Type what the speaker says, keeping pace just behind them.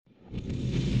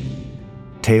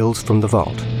Tales from the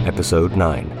Vault, Episode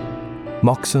 9,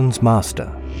 Moxon's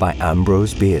Master by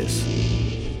Ambrose Bierce.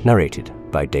 Narrated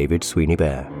by David Sweeney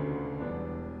Bear.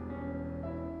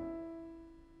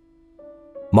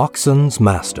 Moxon's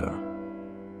Master.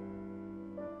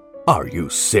 Are you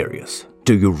serious?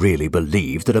 Do you really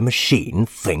believe that a machine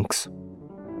thinks?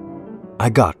 I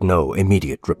got no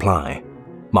immediate reply.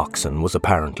 Moxon was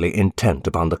apparently intent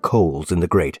upon the coals in the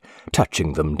grate,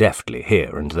 touching them deftly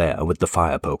here and there with the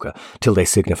fire poker till they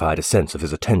signified a sense of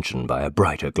his attention by a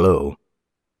brighter glow.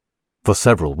 For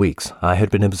several weeks I had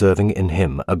been observing in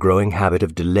him a growing habit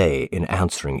of delay in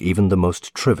answering even the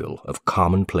most trivial of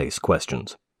commonplace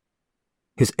questions.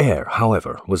 His air,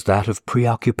 however, was that of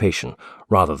preoccupation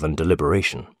rather than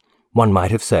deliberation. One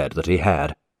might have said that he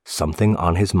had something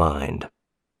on his mind.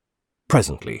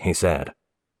 Presently he said,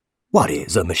 "What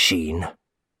is a machine?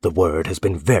 The word has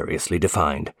been variously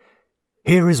defined.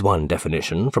 Here is one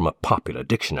definition from a popular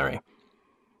dictionary.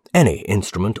 Any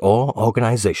instrument or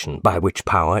organization by which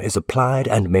power is applied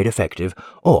and made effective,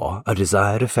 or a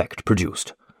desired effect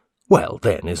produced. Well,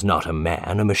 then, is not a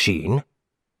man a machine?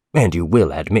 And you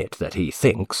will admit that he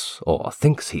thinks, or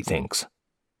thinks he thinks."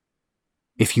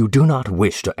 "If you do not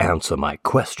wish to answer my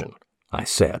question," I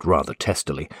said rather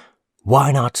testily,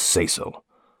 "why not say so?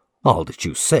 All that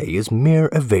you say is mere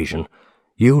evasion.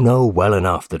 You know well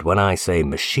enough that when I say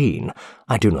machine,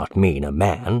 I do not mean a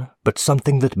man, but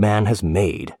something that man has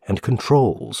made and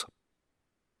controls."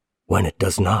 "When it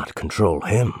does not control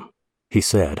him," he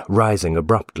said, rising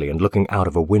abruptly and looking out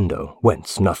of a window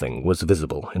whence nothing was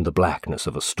visible in the blackness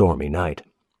of a stormy night.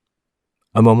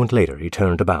 A moment later he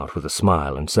turned about with a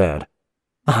smile and said,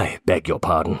 "I beg your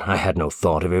pardon, I had no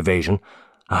thought of evasion.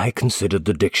 I considered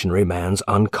the dictionary man's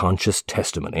unconscious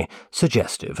testimony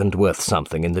suggestive and worth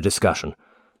something in the discussion.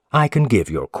 I can give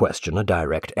your question a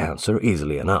direct answer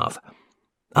easily enough.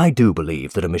 I do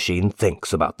believe that a machine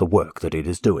thinks about the work that it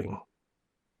is doing."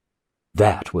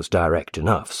 That was direct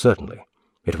enough, certainly.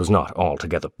 It was not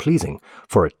altogether pleasing,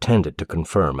 for it tended to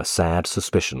confirm a sad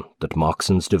suspicion that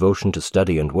Moxon's devotion to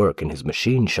study and work in his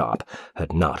machine shop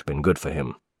had not been good for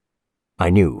him. I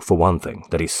knew, for one thing,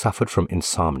 that he suffered from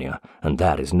insomnia, and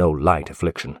that is no light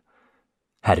affliction.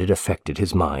 Had it affected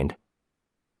his mind?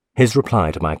 His reply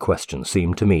to my question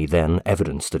seemed to me then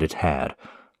evidence that it had.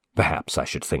 Perhaps I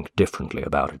should think differently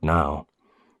about it now.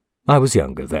 I was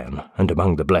younger then, and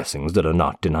among the blessings that are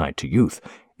not denied to youth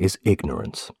is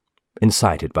ignorance.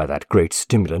 Incited by that great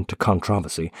stimulant to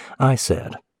controversy, I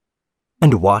said,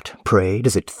 "And what, pray,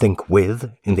 does it think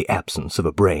with in the absence of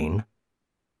a brain?"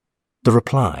 The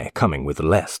reply, coming with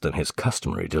less than his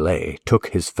customary delay, took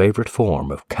his favorite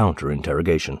form of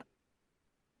counter-interrogation.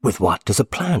 "With what does a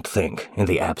plant think in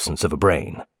the absence of a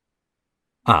brain?"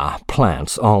 "Ah,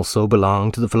 plants also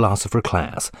belong to the philosopher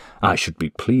class. I should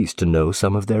be pleased to know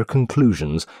some of their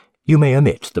conclusions. You may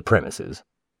omit the premises."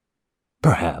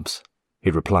 "Perhaps,"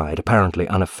 he replied, apparently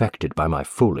unaffected by my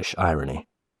foolish irony.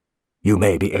 "You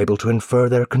may be able to infer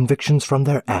their convictions from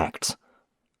their acts.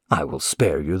 I will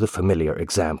spare you the familiar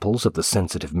examples of the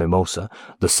sensitive mimosa,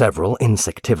 the several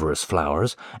insectivorous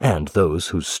flowers, and those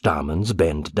whose stamens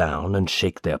bend down and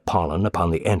shake their pollen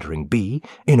upon the entering bee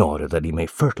in order that he may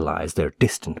fertilize their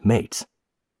distant mates.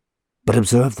 But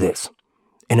observe this.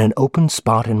 In an open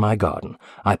spot in my garden,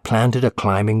 I planted a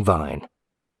climbing vine.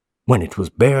 When it was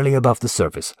barely above the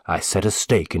surface, I set a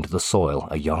stake into the soil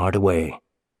a yard away.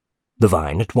 The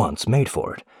vine at once made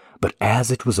for it, but as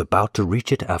it was about to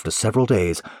reach it after several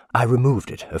days, I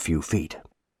removed it a few feet.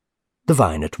 The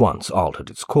vine at once altered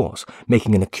its course,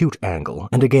 making an acute angle,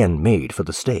 and again made for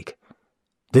the stake.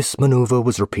 This maneuver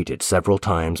was repeated several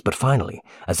times, but finally,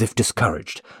 as if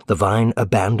discouraged, the vine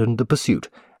abandoned the pursuit,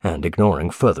 and,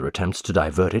 ignoring further attempts to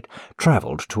divert it,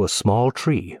 travelled to a small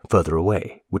tree further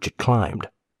away, which it climbed.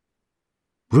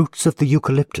 Roots of the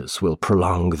eucalyptus will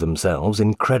prolong themselves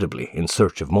incredibly in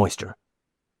search of moisture.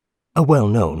 A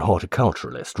well-known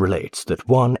horticulturalist relates that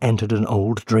one entered an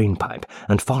old drain-pipe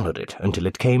and followed it until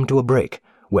it came to a break,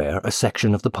 where a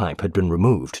section of the pipe had been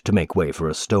removed to make way for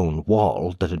a stone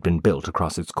wall that had been built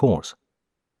across its course.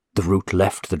 The root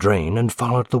left the drain and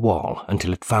followed the wall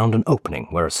until it found an opening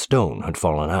where a stone had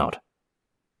fallen out.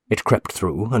 It crept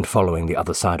through, and following the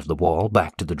other side of the wall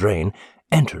back to the drain,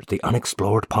 entered the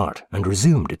unexplored part and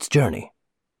resumed its journey.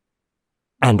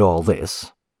 And all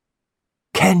this?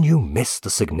 Can you miss the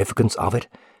significance of it?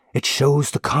 It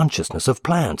shows the consciousness of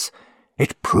plants.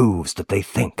 It proves that they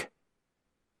think.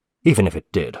 Even if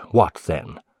it did, what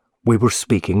then? We were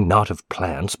speaking not of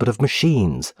plants, but of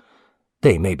machines.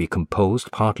 They may be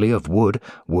composed partly of wood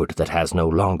that has no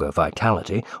longer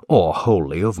vitality, or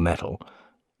wholly of metal.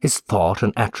 Is thought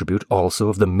an attribute also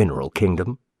of the mineral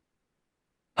kingdom?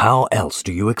 How else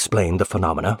do you explain the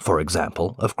phenomena, for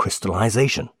example, of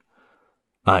crystallization?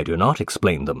 I do not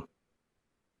explain them.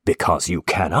 Because you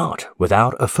cannot,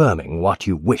 without affirming what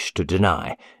you wish to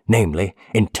deny, namely,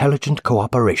 intelligent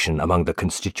cooperation among the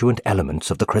constituent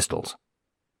elements of the crystals.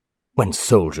 When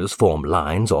soldiers form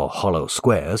lines or hollow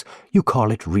squares, you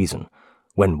call it reason.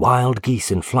 When wild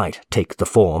geese in flight take the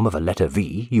form of a letter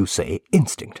V, you say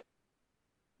instinct.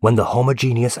 When the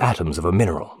homogeneous atoms of a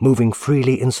mineral, moving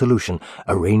freely in solution,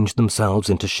 arrange themselves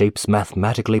into shapes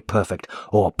mathematically perfect,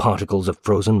 or particles of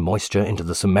frozen moisture into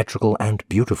the symmetrical and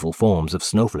beautiful forms of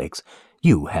snowflakes,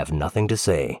 you have nothing to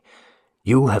say.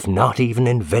 You have not even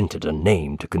invented a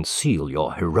name to conceal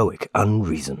your heroic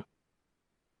unreason.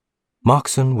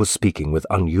 Moxon was speaking with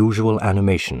unusual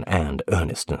animation and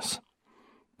earnestness.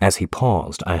 As he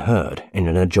paused, I heard, in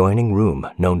an adjoining room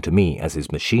known to me as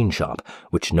his machine shop,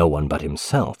 which no one but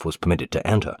himself was permitted to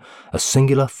enter, a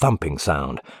singular thumping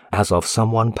sound, as of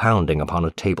someone pounding upon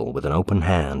a table with an open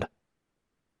hand.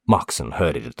 Moxon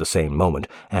heard it at the same moment,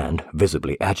 and,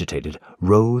 visibly agitated,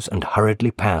 rose and hurriedly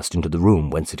passed into the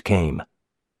room whence it came.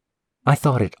 I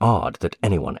thought it odd that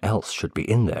anyone else should be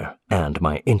in there, and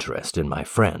my interest in my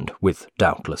friend, with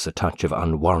doubtless a touch of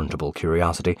unwarrantable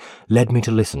curiosity, led me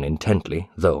to listen intently,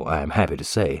 though I am happy to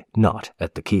say, not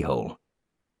at the keyhole.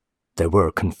 There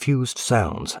were confused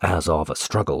sounds, as of a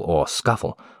struggle or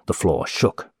scuffle. The floor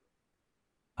shook.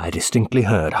 I distinctly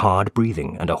heard hard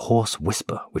breathing and a hoarse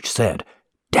whisper which said,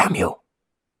 "Damn you!"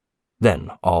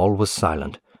 Then all was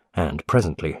silent, and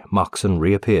presently Moxon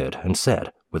reappeared and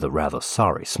said, with a rather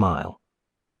sorry smile,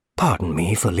 "Pardon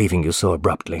me for leaving you so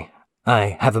abruptly.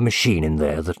 I have a machine in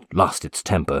there that lost its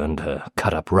temper and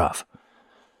cut up rough."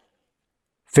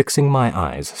 Fixing my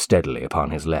eyes steadily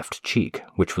upon his left cheek,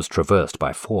 which was traversed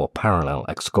by 4 parallel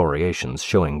excoriations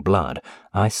showing blood,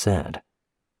 I said,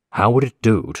 "How would it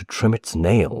do to trim its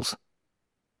nails?"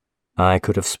 I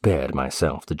could have spared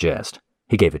myself the jest.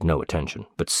 He gave it no attention,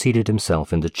 but seated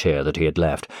himself in the chair that he had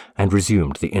left, and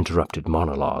resumed the interrupted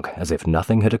monologue as if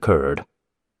nothing had occurred.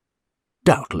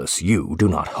 "Doubtless you do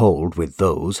not hold with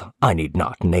those, I need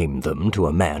not name them to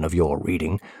a man of your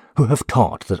reading, who have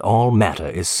taught that all matter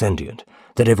is sentient,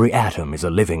 that every atom is a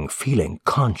living, feeling,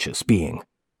 conscious being.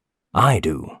 I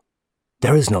do.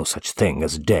 There is no such thing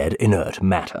as dead, inert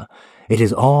matter. It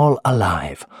is all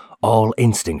alive, all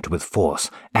instinct with force,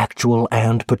 actual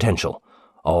and potential,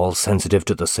 all sensitive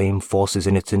to the same forces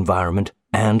in its environment,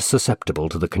 and susceptible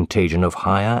to the contagion of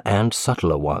higher and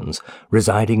subtler ones,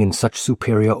 residing in such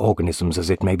superior organisms as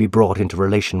it may be brought into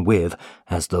relation with,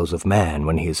 as those of man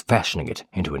when he is fashioning it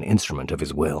into an instrument of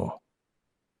his will.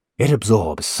 It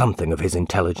absorbs something of his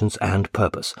intelligence and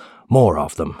purpose, more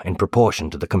of them in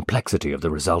proportion to the complexity of the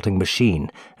resulting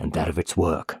machine and that of its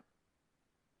work.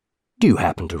 Do you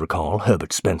happen to recall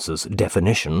Herbert Spencer's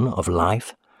definition of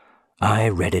life? I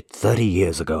read it 30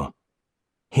 years ago.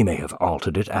 He may have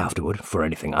altered it afterward, for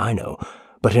anything I know,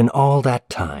 but in all that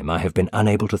time I have been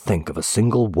unable to think of a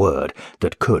single word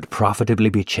that could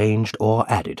profitably be changed or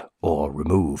added or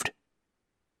removed.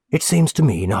 It seems to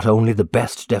me not only the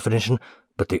best definition,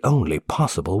 but the only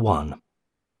possible one.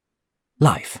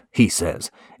 Life, he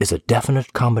says, is a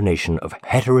definite combination of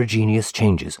heterogeneous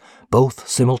changes, both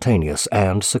simultaneous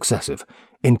and successive,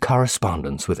 in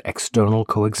correspondence with external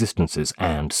coexistences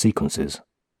and sequences.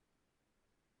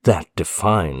 That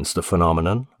defines the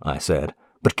phenomenon, I said,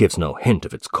 but gives no hint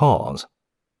of its cause.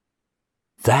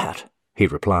 That, he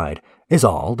replied, is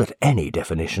all that any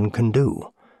definition can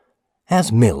do.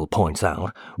 As Mill points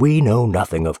out, we know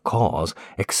nothing of cause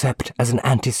except as an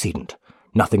antecedent,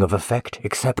 nothing of effect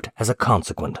except as a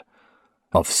consequent.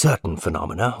 Of certain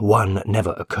phenomena, one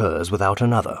never occurs without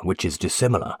another, which is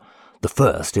dissimilar. The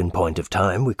first, in point of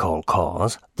time, we call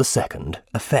cause, the second,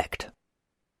 effect.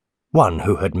 One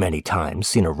who had many times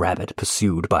seen a rabbit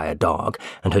pursued by a dog,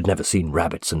 and had never seen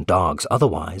rabbits and dogs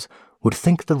otherwise, would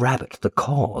think the rabbit the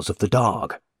cause of the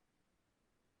dog.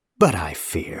 But I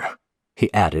fear,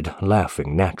 he added,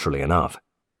 laughing naturally enough,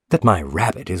 that my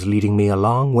rabbit is leading me a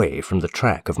long way from the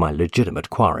track of my legitimate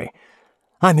quarry.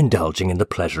 I'm indulging in the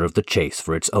pleasure of the chase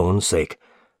for its own sake.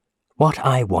 What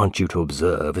I want you to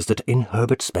observe is that in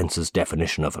Herbert Spencer's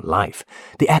definition of life,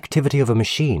 the activity of a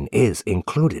machine is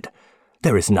included.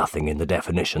 There is nothing in the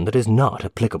definition that is not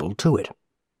applicable to it.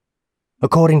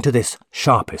 According to this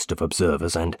sharpest of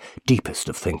observers and deepest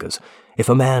of thinkers, if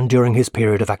a man during his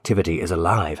period of activity is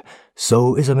alive,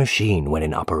 so is a machine when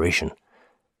in operation.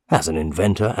 As an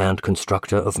inventor and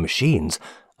constructor of machines,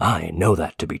 I know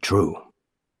that to be true.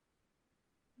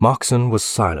 Moxon was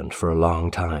silent for a long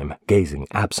time, gazing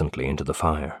absently into the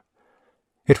fire.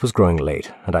 It was growing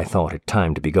late, and I thought it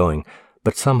time to be going,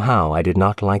 but somehow I did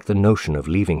not like the notion of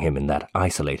leaving him in that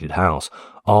isolated house,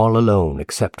 all alone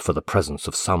except for the presence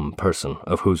of some person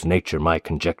of whose nature my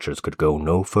conjectures could go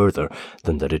no further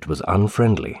than that it was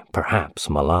unfriendly, perhaps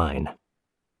malign.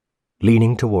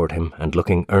 Leaning toward him and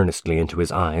looking earnestly into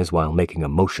his eyes while making a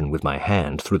motion with my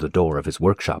hand through the door of his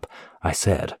workshop, I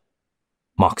said,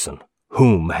 "Moxon,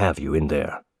 whom have you in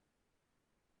there?"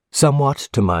 Somewhat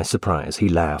to my surprise, he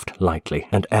laughed lightly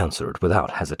and answered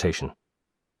without hesitation,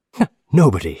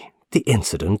 "Nobody. The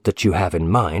incident that you have in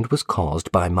mind was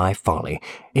caused by my folly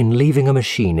in leaving a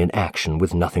machine in action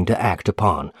with nothing to act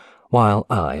upon, while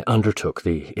I undertook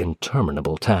the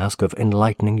interminable task of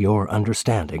enlightening your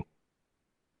understanding.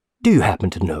 Do you happen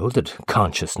to know that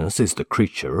consciousness is the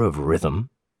creature of rhythm?"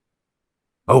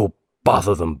 "Oh,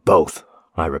 bother them both,"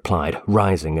 I replied,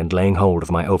 rising and laying hold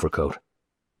of my overcoat.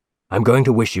 "I'm going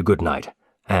to wish you good night,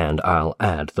 and I'll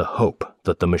add the hope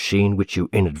that the machine which you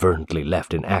inadvertently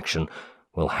left in action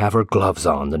will have her gloves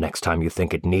on the next time you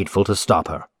think it needful to stop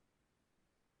her."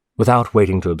 Without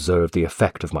waiting to observe the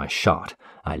effect of my shot,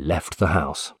 I left the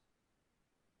house.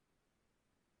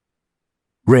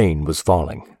 Rain was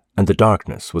falling, and the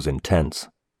darkness was intense.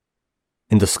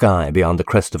 In the sky beyond the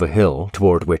crest of a hill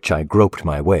toward which I groped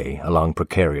my way along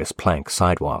precarious plank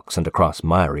sidewalks and across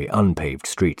miry, unpaved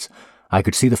streets, I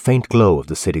could see the faint glow of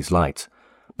the city's lights,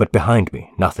 but behind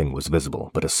me nothing was visible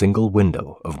but a single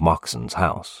window of Moxon's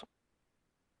house.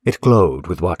 It glowed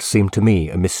with what seemed to me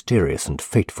a mysterious and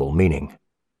fateful meaning.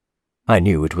 I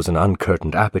knew it was an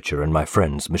uncurtained aperture in my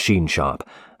friend's machine shop,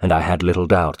 and I had little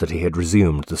doubt that he had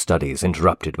resumed the studies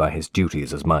interrupted by his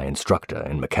duties as my instructor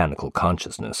in mechanical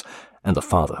consciousness and the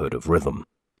fatherhood of rhythm.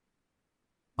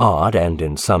 Odd and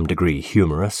in some degree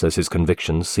humorous as his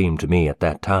convictions seemed to me at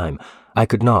that time, I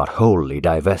could not wholly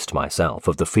divest myself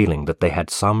of the feeling that they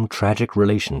had some tragic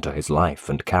relation to his life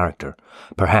and character,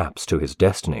 perhaps to his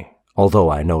destiny, although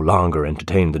I no longer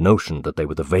entertained the notion that they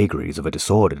were the vagaries of a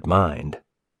disordered mind.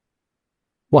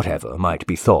 Whatever might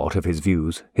be thought of his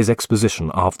views, his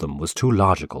exposition of them was too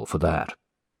logical for that.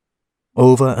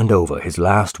 Over and over his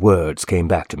last words came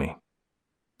back to me.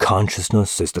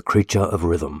 Consciousness is the creature of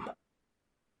rhythm.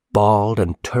 Bald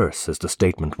and terse as the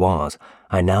statement was,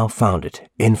 I now found it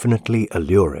infinitely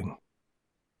alluring.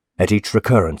 At each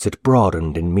recurrence it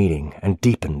broadened in meaning and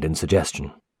deepened in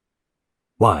suggestion.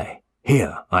 Why,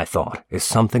 here, I thought, is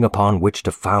something upon which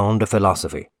to found a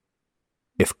philosophy.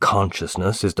 If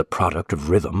consciousness is the product of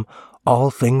rhythm, all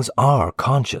things are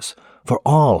conscious, for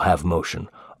all have motion,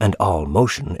 and all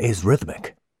motion is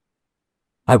rhythmic.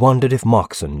 I wondered if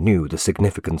Moxon knew the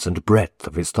significance and breadth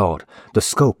of his thought, the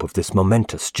scope of this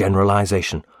momentous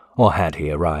generalization, or had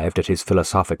he arrived at his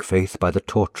philosophic faith by the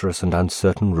tortuous and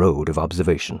uncertain road of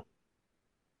observation?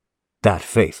 That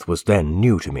faith was then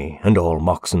new to me, and all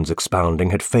Moxon's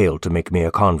expounding had failed to make me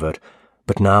a convert,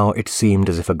 but now it seemed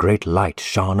as if a great light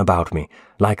shone about me,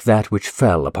 like that which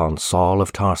fell upon Saul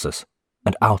of Tarsus,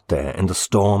 and out there in the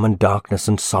storm and darkness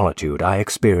and solitude I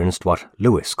experienced what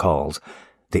Lewis calls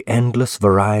the endless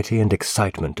variety and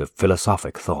excitement of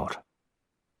philosophic thought.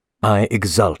 I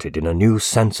exulted in a new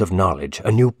sense of knowledge,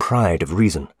 a new pride of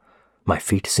reason. My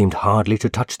feet seemed hardly to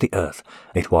touch the earth.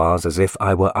 It was as if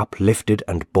I were uplifted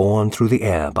and borne through the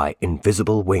air by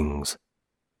invisible wings.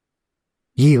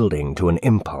 Yielding to an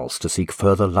impulse to seek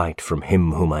further light from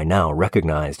him whom I now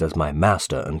recognized as my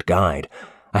master and guide,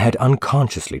 I had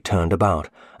unconsciously turned about,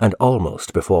 and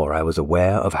almost before I was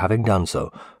aware of having done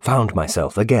so, found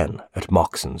myself again at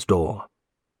Moxon's door.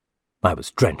 I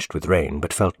was drenched with rain,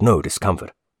 but felt no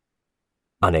discomfort.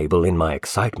 Unable in my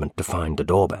excitement to find the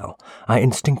doorbell, I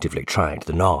instinctively tried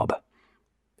the knob.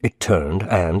 It turned,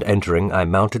 and, entering, I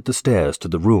mounted the stairs to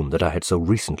the room that I had so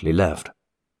recently left.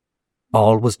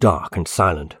 All was dark and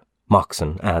silent.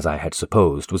 Moxon, as I had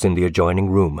supposed, was in the adjoining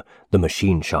room, the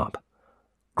machine shop.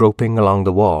 Groping along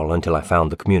the wall until I found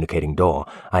the communicating door,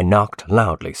 I knocked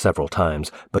loudly several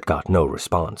times, but got no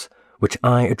response, which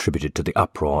I attributed to the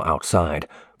uproar outside,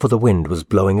 for the wind was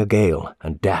blowing a gale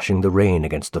and dashing the rain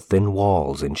against the thin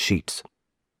walls in sheets.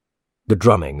 The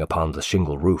drumming upon the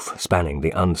shingle roof spanning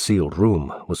the unceiled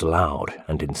room was loud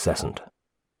and incessant.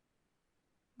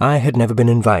 I had never been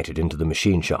invited into the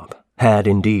machine shop, had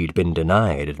indeed been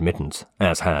denied admittance,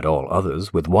 as had all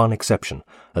others, with one exception,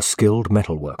 a skilled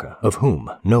metal worker, of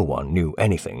whom no one knew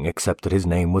anything except that his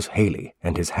name was Haley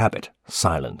and his habit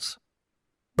silence.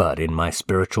 But in my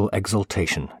spiritual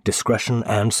exultation, discretion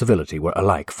and civility were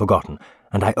alike forgotten,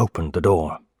 and I opened the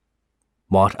door.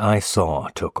 What I saw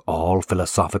took all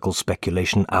philosophical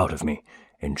speculation out of me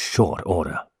in short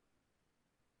order.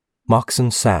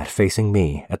 Moxon sat facing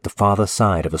me at the farther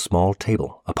side of a small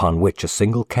table upon which a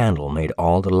single candle made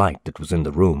all the light that was in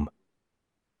the room.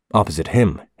 Opposite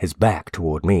him, his back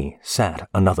toward me, sat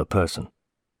another person.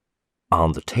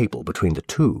 On the table between the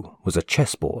two was a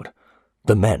chessboard.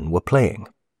 The men were playing.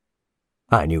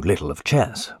 I knew little of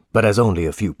chess, but as only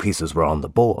a few pieces were on the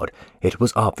board, it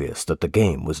was obvious that the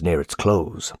game was near its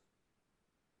close.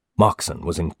 Moxon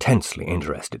was intensely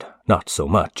interested, not so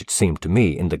much, it seemed to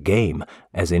me, in the game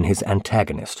as in his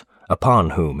antagonist,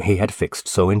 upon whom he had fixed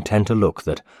so intent a look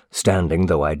that, standing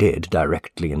though I did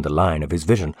directly in the line of his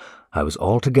vision, I was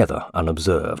altogether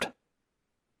unobserved.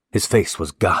 His face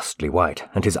was ghastly white,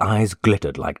 and his eyes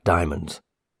glittered like diamonds.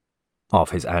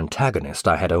 Of his antagonist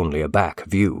I had only a back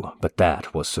view, but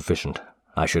that was sufficient.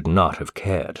 I should not have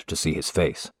cared to see his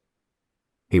face.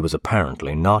 He was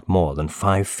apparently not more than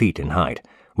 5 feet in height,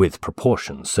 with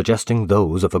proportions suggesting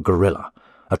those of a gorilla,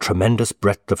 a tremendous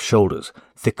breadth of shoulders,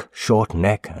 thick, short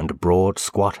neck, and broad,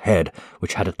 squat head,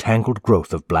 which had a tangled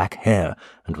growth of black hair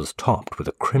and was topped with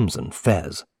a crimson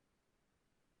fez.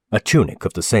 A tunic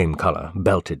of the same color,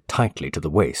 belted tightly to the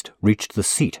waist, reached the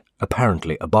seat,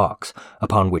 apparently a box,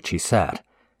 upon which he sat.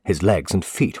 His legs and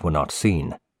feet were not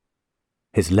seen.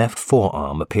 His left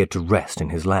forearm appeared to rest in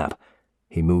his lap.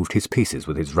 He moved his pieces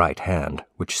with his right hand,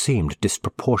 which seemed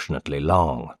disproportionately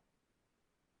long.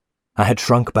 I had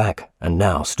shrunk back, and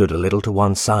now stood a little to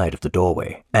one side of the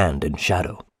doorway, and in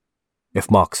shadow.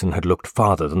 If Moxon had looked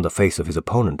farther than the face of his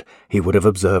opponent, he would have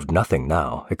observed nothing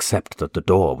now, except that the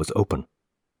door was open.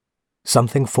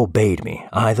 Something forbade me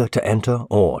either to enter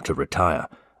or to retire,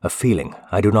 a feeling,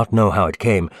 I do not know how it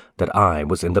came, that I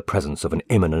was in the presence of an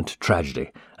imminent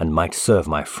tragedy, and might serve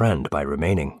my friend by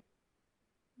remaining.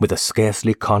 With a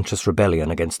scarcely conscious rebellion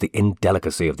against the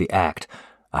indelicacy of the act,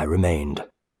 I remained.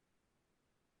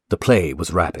 The play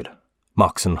was rapid.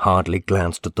 Moxon hardly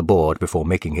glanced at the board before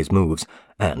making his moves,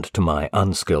 and, to my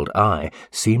unskilled eye,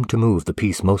 seemed to move the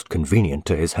piece most convenient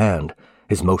to his hand,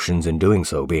 his motions in doing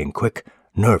so being quick,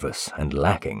 nervous, and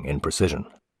lacking in precision.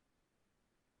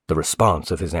 The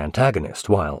response of his antagonist,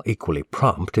 while equally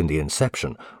prompt in the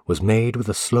inception, was made with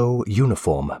a slow,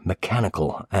 uniform,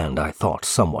 mechanical, and, I thought,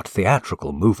 somewhat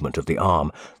theatrical movement of the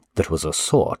arm that was a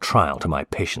sore trial to my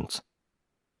patience.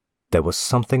 There was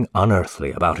something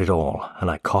unearthly about it all,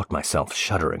 and I caught myself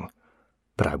shuddering.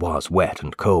 But I was wet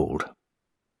and cold.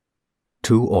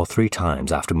 2 or 3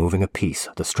 times after moving a piece,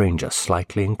 the stranger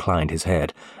slightly inclined his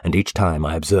head, and each time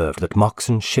I observed that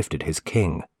Moxon shifted his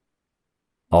king.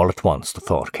 All at once the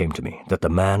thought came to me that the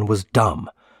man was dumb,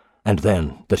 and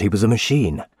then that he was a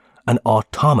machine, an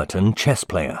automaton chess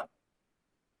player.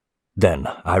 Then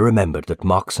I remembered that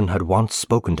Moxon had once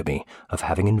spoken to me of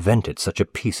having invented such a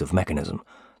piece of mechanism,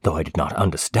 though I did not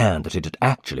understand that it had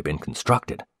actually been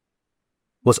constructed.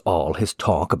 Was all his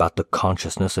talk about the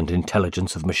consciousness and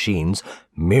intelligence of machines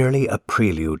merely a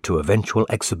prelude to eventual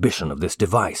exhibition of this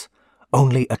device,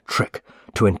 only a trick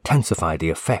to intensify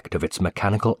the effect of its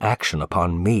mechanical action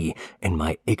upon me in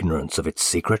my ignorance of its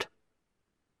secret?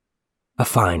 A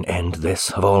fine end,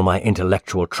 this, of all my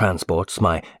intellectual transports,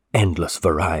 my endless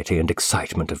variety and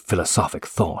excitement of philosophic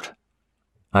thought.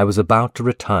 I was about to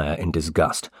retire in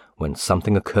disgust when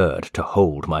something occurred to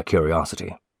hold my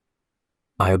curiosity.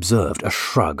 I observed a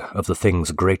shrug of the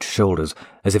thing's great shoulders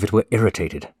as if it were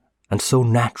irritated, and so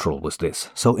natural was this,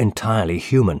 so entirely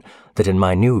human, that in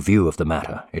my new view of the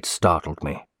matter it startled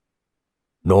me.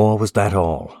 Nor was that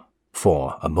all,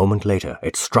 for a moment later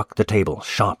it struck the table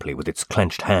sharply with its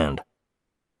clenched hand.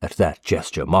 At that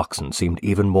gesture Moxon seemed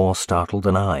even more startled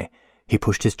than I. He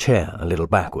pushed his chair a little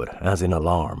backward, as in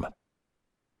alarm.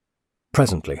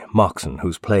 Presently, Moxon,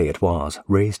 whose play it was,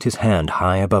 raised his hand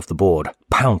high above the board,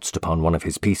 pounced upon one of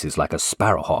his pieces like a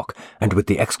sparrowhawk, and with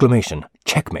the exclamation,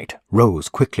 "Checkmate!" rose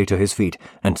quickly to his feet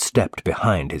and stepped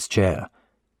behind his chair.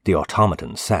 The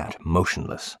automaton sat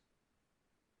motionless.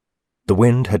 The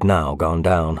wind had now gone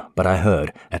down, but I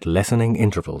heard, at lessening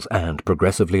intervals and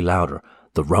progressively louder,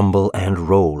 the rumble and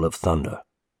roll of thunder.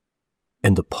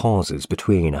 In the pauses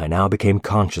between I now became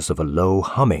conscious of a low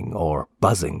humming or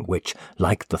buzzing which,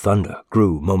 like the thunder,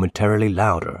 grew momentarily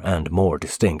louder and more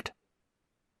distinct.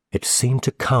 It seemed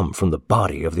to come from the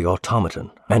body of the automaton,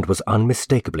 and was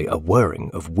unmistakably a whirring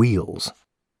of wheels.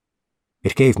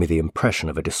 It gave me the impression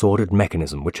of a disordered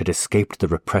mechanism which had escaped the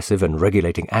repressive and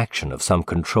regulating action of some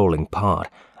controlling part,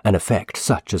 an effect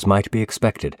such as might be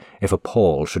expected if a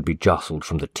pawl should be jostled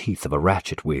from the teeth of a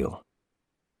ratchet wheel.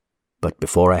 But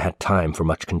before I had time for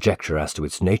much conjecture as to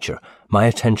its nature, my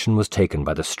attention was taken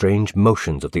by the strange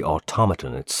motions of the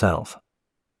automaton itself.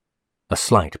 A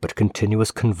slight but continuous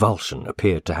convulsion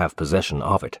appeared to have possession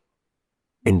of it.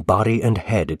 In body and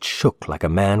head it shook like a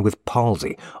man with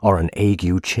palsy or an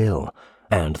ague chill,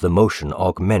 and the motion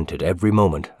augmented every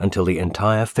moment until the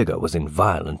entire figure was in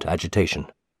violent agitation.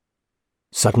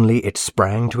 Suddenly it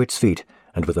sprang to its feet,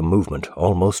 and with a movement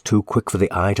almost too quick for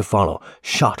the eye to follow,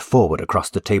 shot forward across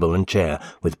the table and chair,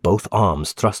 with both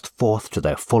arms thrust forth to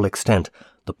their full extent,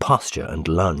 the posture and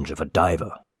lunge of a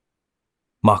diver.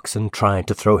 Moxon tried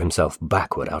to throw himself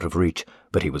backward out of reach,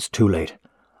 but he was too late.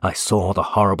 I saw the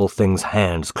horrible thing's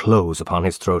hands close upon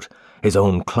his throat, his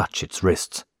own clutch its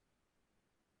wrists.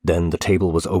 Then the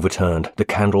table was overturned, the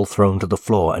candle thrown to the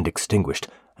floor and extinguished,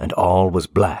 and all was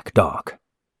black dark.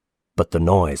 But the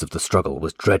noise of the struggle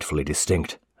was dreadfully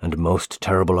distinct, and most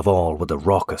terrible of all were the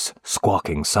raucous,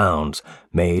 squawking sounds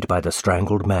made by the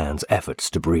strangled man's efforts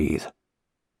to breathe.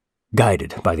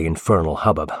 Guided by the infernal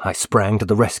hubbub, I sprang to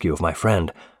the rescue of my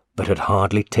friend, but had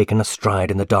hardly taken a stride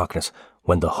in the darkness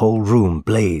when the whole room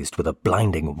blazed with a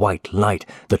blinding white light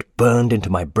that burned into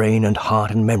my brain and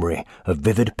heart and memory a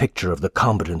vivid picture of the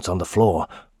combatants on the floor,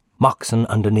 Moxon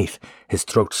underneath, his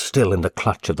throat still in the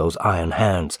clutch of those iron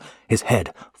hands, his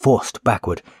head forced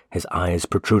backward, his eyes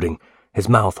protruding, his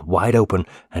mouth wide open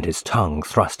and his tongue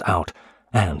thrust out,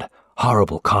 and,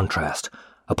 horrible contrast,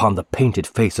 upon the painted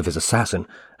face of his assassin,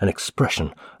 an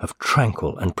expression of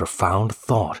tranquil and profound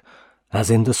thought, as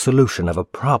in the solution of a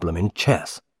problem in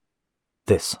chess.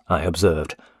 This I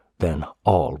observed, then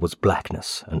all was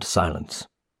blackness and silence.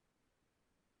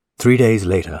 3 days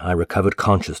later I recovered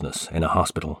consciousness in a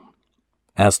hospital.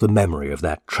 As the memory of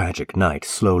that tragic night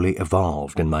slowly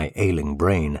evolved in my ailing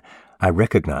brain, I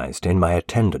recognized in my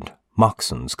attendant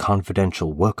Moxon's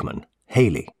confidential workman,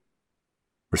 Haley.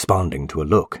 Responding to a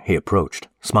look, he approached,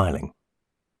 smiling.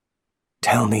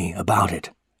 "Tell me about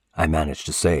it," I managed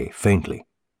to say faintly.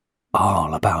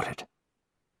 "All about it."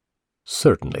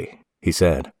 "Certainly," he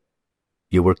said.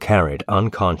 "You were carried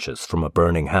unconscious from a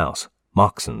burning house,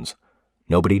 Moxon's.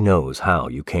 Nobody knows how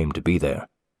you came to be there.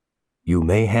 You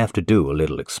may have to do a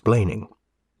little explaining.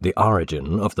 The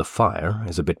origin of the fire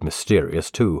is a bit mysterious,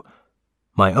 too.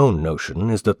 My own notion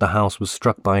is that the house was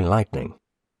struck by lightning."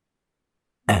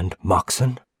 "And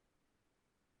Moxon?"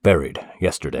 "Buried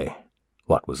yesterday,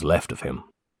 what was left of him."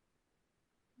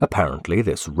 Apparently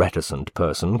this reticent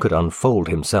person could unfold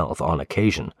himself on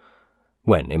occasion.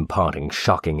 When imparting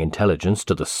shocking intelligence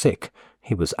to the sick,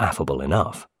 he was affable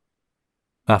enough.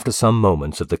 After some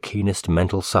moments of the keenest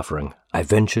mental suffering, I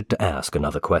ventured to ask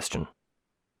another question.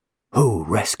 "Who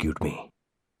rescued me?"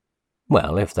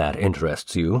 "Well, if that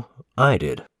interests you, I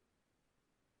did."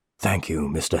 "Thank you,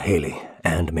 Mr. Haley,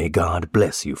 and may God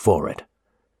bless you for it.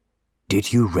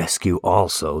 Did you rescue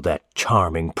also that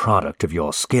charming product of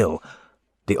your skill,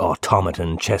 the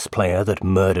automaton chess player that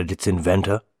murdered its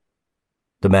inventor?"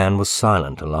 The man was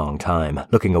silent a long time,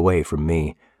 looking away from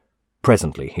me.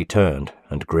 Presently he turned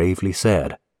and gravely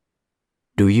said,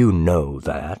 "Do you know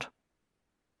that?"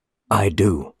 "I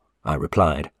do," I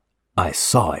replied. "I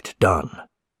saw it done."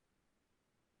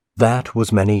 That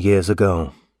was many years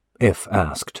ago. If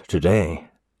asked today,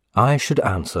 I should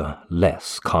answer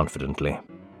less confidently.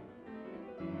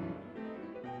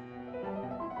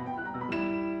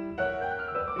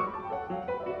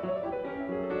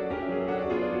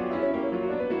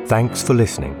 Thanks for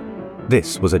listening.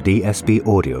 This was a DSB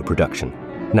audio production,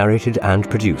 narrated and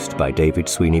produced by David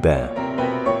Sweeney Bear.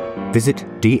 Visit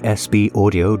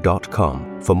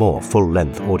dsbaudio.com for more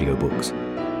full-length audiobooks.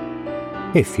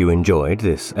 If you enjoyed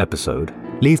this episode,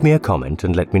 leave me a comment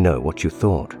and let me know what you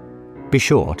thought. Be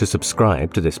sure to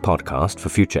subscribe to this podcast for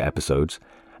future episodes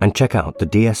and check out the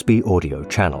DSB Audio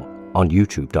channel on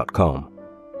youtube.com.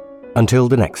 Until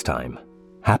the next time,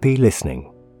 happy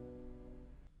listening.